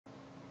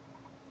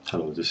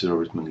Hello, this is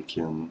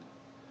Malikian,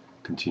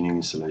 continuing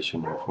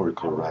installation of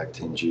Oracle RAC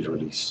 10G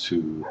Release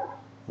 2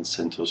 and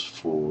CentOS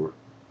 4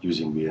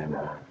 using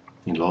VMware.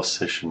 In last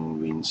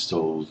session we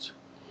installed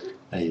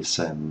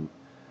ASM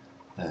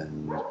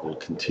and we'll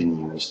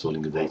continue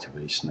installing the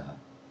database now.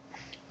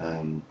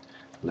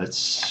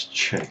 Let's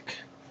check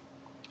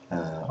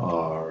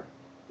our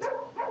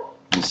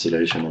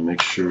installation and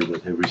make sure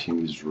that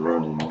everything is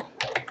running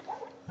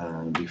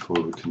before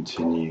we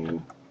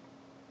continue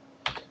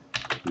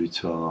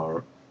with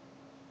our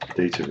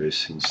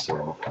database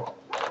install.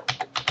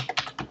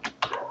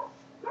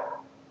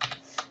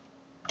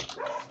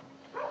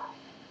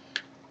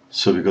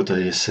 So we got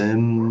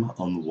ASM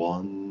on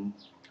 1,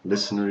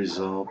 listener is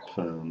up,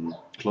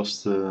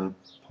 cluster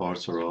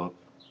parts are up,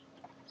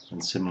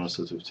 and similar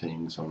sort of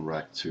things on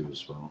RAC 2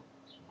 as well.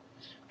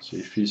 So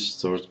if you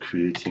start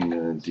creating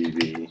a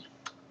DB,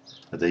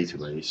 a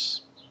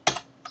database,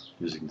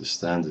 using the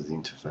standard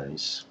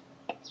interface,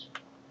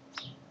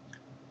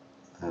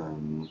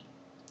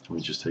 we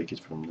just take it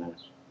from there.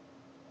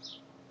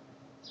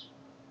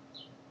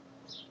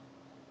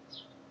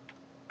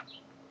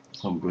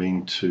 I'm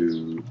going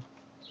to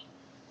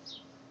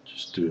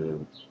just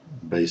do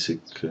a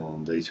basic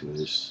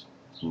database.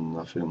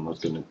 Nothing. I'm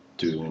not going to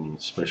do any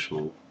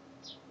special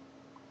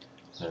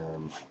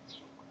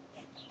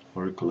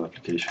Oracle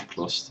application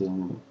cluster.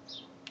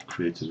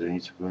 Create a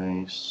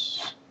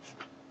database.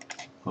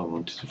 I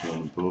want it to be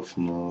on both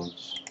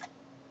nodes.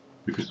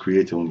 We could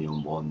create only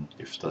on one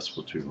if that's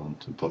what we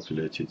want and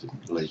populate it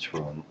later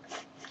on.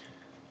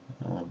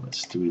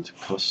 Let's do it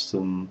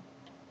custom.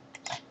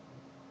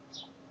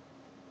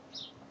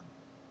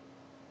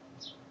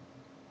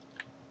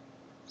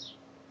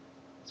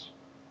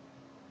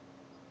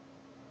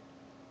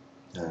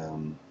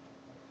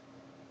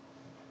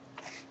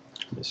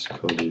 Let's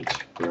call it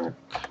RAC.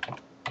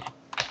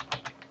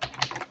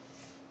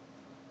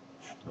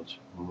 That's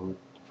what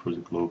for the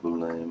global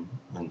name,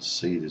 and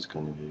seed is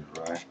going to be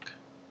RAC.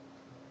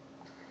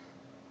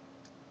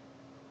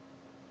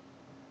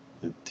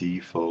 The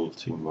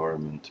default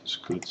environment is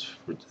good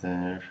for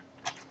there.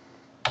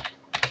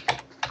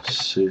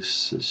 Sys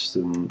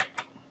system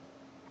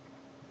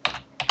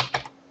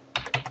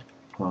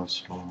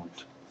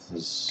password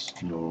as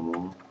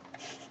normal,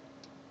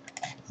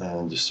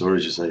 and the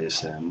storage is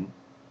ASM.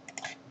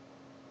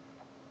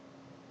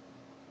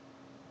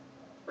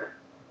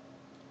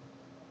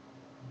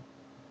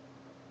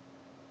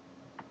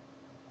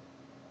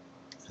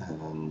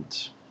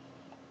 And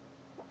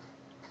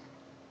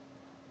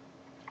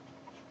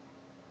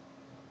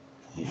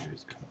here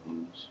it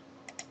comes.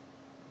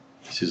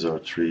 This is our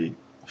 30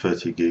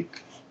 gig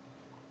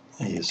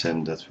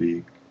ASM that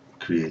we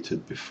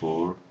created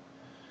before.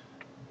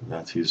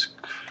 That is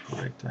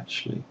correct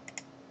actually.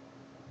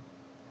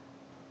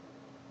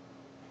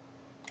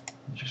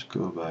 Just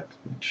go back to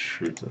make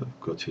sure that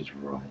I've got it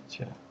right,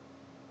 yeah.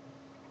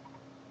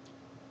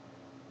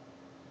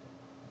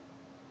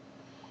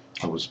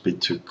 I was a bit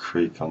too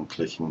quick on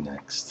clicking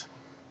next.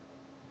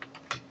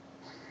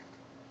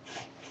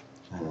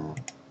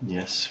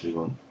 Yes, we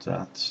want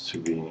that to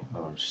be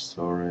our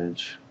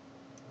storage.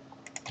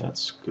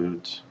 That's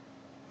good.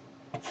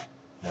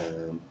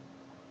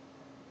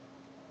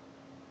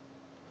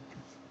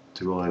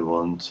 Do I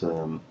want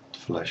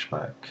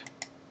flashback?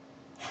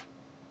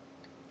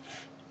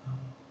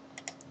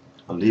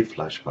 I'll leave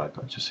flashback.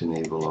 I'll just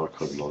enable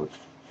archive log.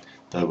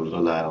 That will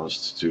allow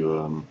us to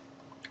do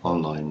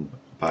online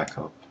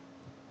backup.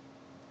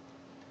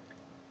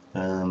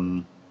 I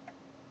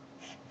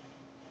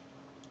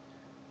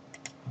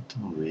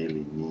don't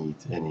really need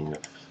any of.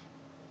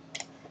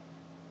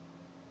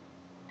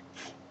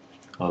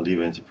 I'll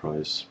leave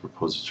enterprise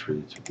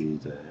repository to be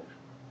there.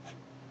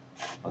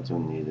 I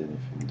don't need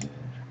anything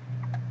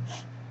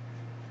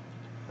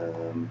there.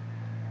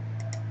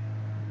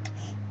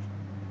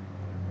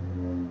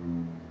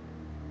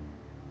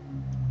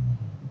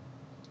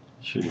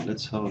 Sure,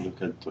 let's have a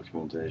look at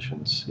documentation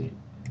and see,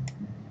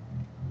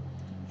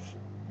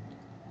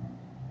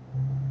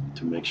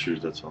 to make sure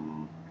that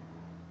I'm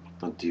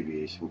not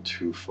deviating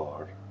too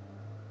far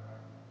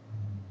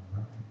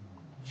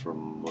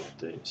from what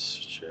they're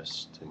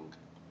suggesting.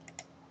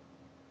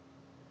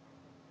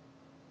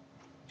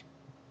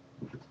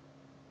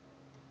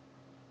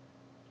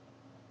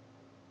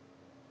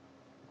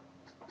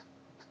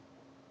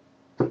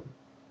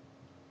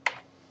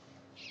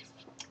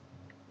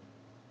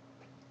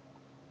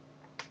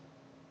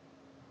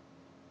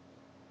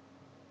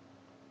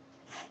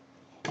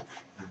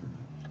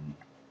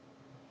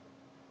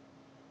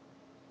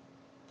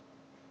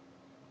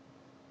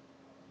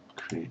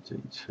 Create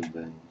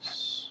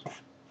database.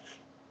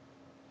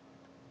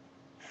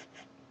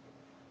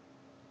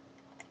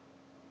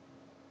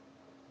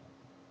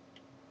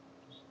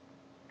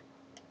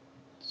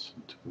 So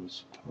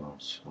those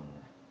parts are,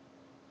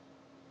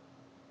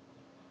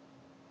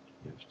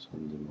 you've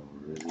done them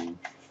already.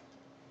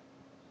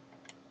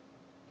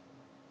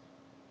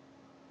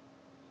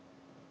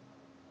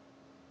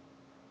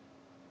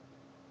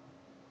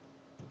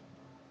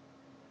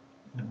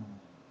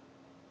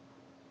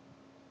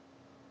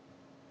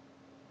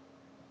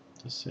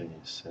 This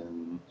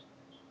ASM.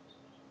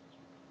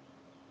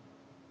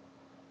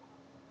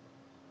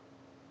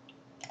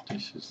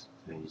 This is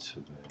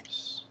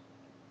database.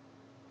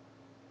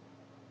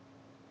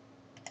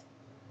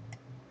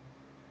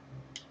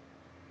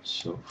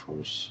 So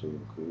far, so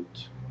good.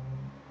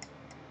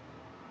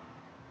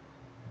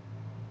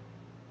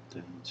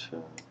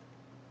 Data.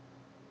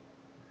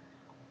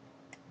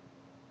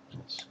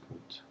 That's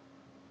good.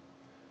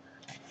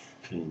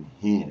 Okay, in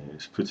here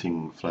is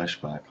putting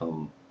flashback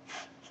on.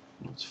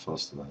 Not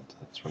fussed about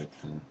that right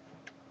now.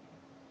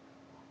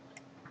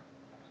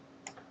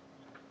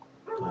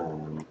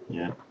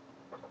 Yeah.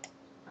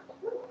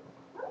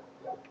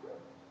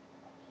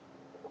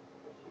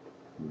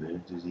 Where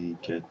did he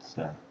get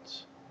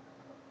that?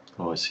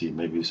 Oh, I see.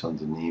 Maybe it's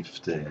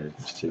underneath there.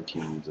 It's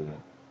taking the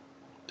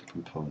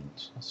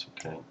components. That's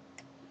okay.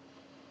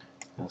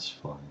 That's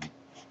fine.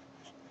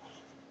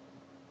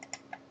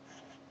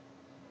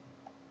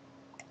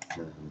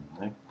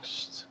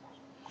 Next.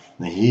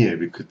 Now here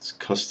we could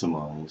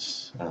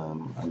customize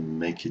and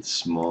make it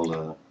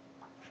smaller.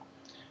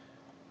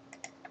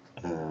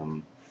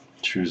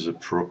 Choose a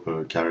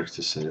proper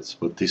character sets,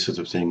 but these sort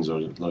of things are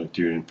like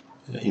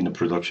in a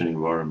production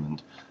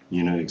environment,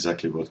 you know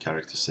exactly what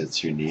character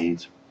sets you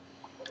need,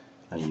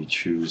 and you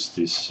choose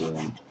this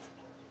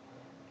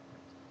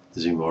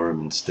these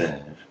environments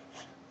there,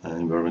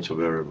 environmental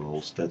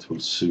variables that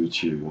will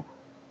suit you.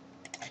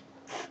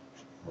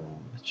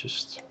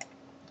 Just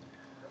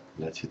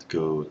let it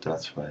go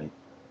that way.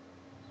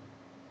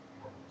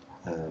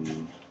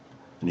 And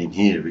in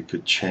here we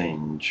could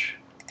change,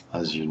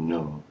 as you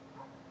know,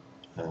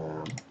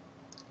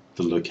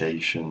 the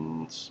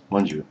locations.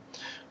 Mind you,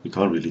 we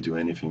can't really do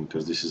anything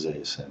because this is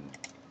ASM.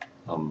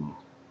 I'm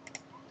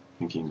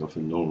thinking of a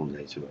normal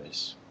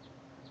database.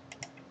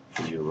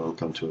 You're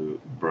welcome to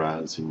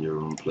browse in your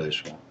own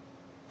pleasure.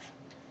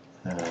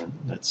 And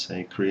let's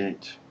say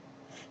create.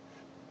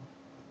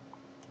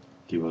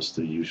 Give us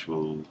the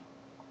usual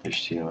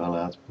HTML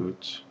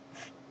output.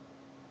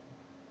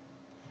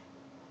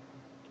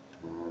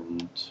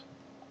 And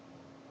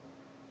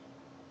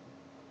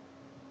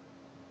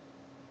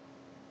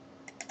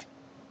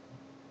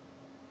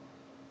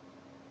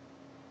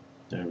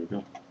there we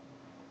go.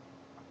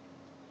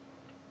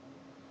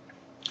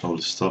 I will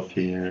stop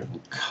here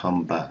and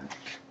come back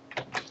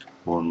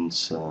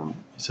once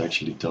it's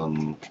actually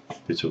done a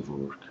bit of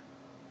work.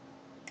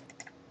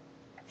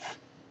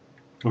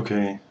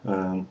 Okay,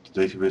 the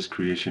database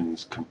creation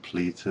is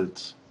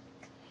completed,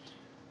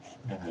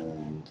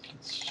 and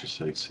let's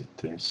just exit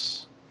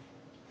this.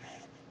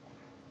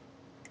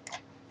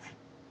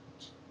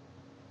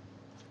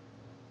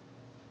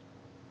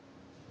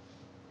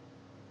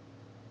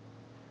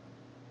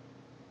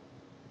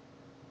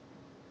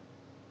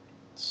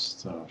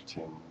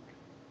 Starting.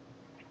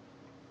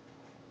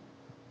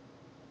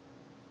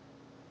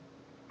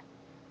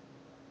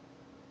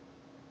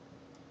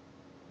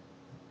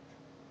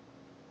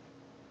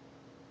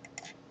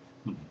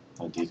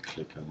 I did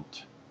click on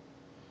it.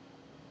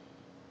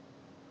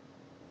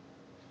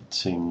 It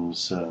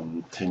seems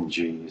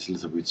 10G is a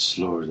little bit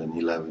slower than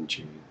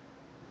 11G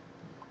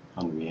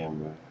on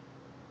VMware,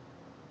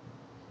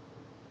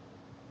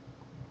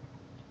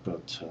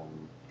 but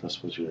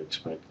that's what you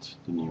expect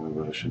the newer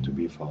version to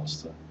be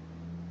faster.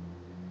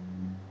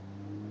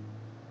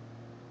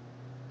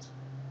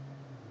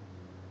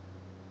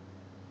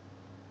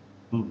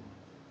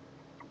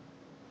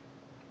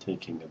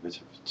 Taking a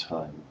bit of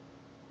time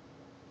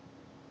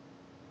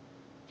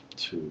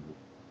to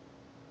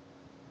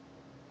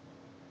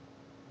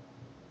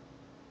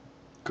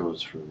go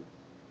through.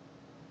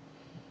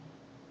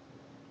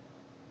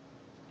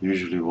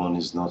 Usually one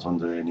is not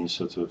under any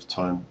sort of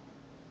time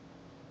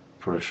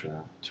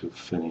pressure to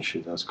finish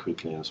it as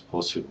quickly as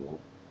possible,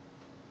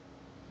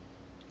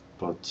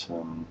 but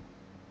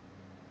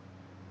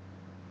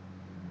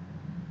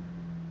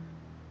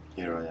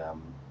here I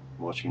am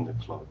watching the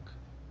clock,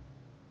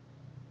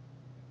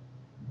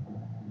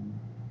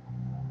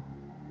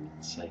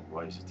 saying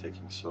why is it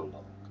taking so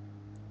long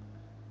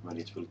when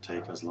it will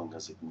take as long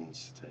as it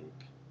needs to take.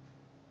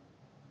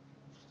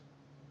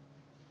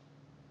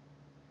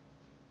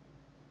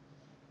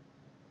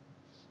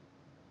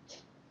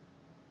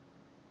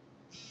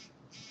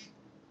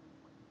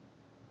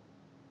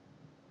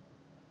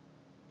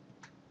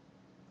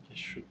 It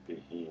should be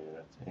here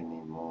at any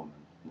moment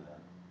now.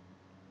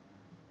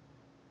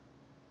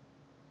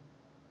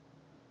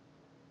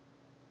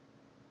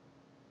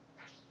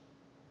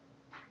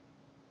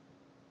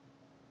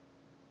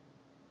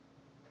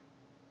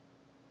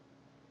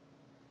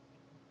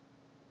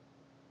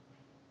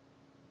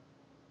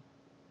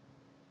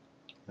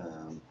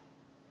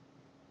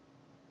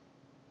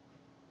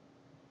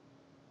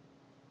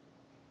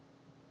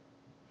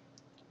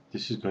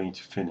 This is going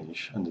to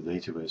finish and the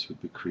database will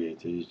be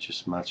created. It's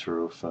just a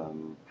matter of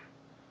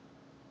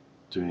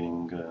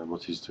doing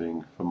what he's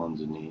doing from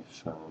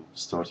underneath,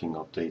 starting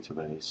up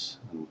database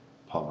and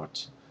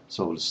parts.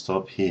 So we'll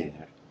stop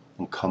here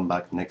and come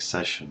back next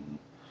session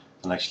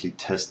and actually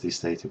test this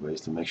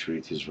database to make sure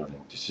it is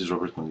running. This is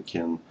Robert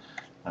Malikian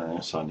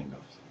signing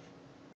off.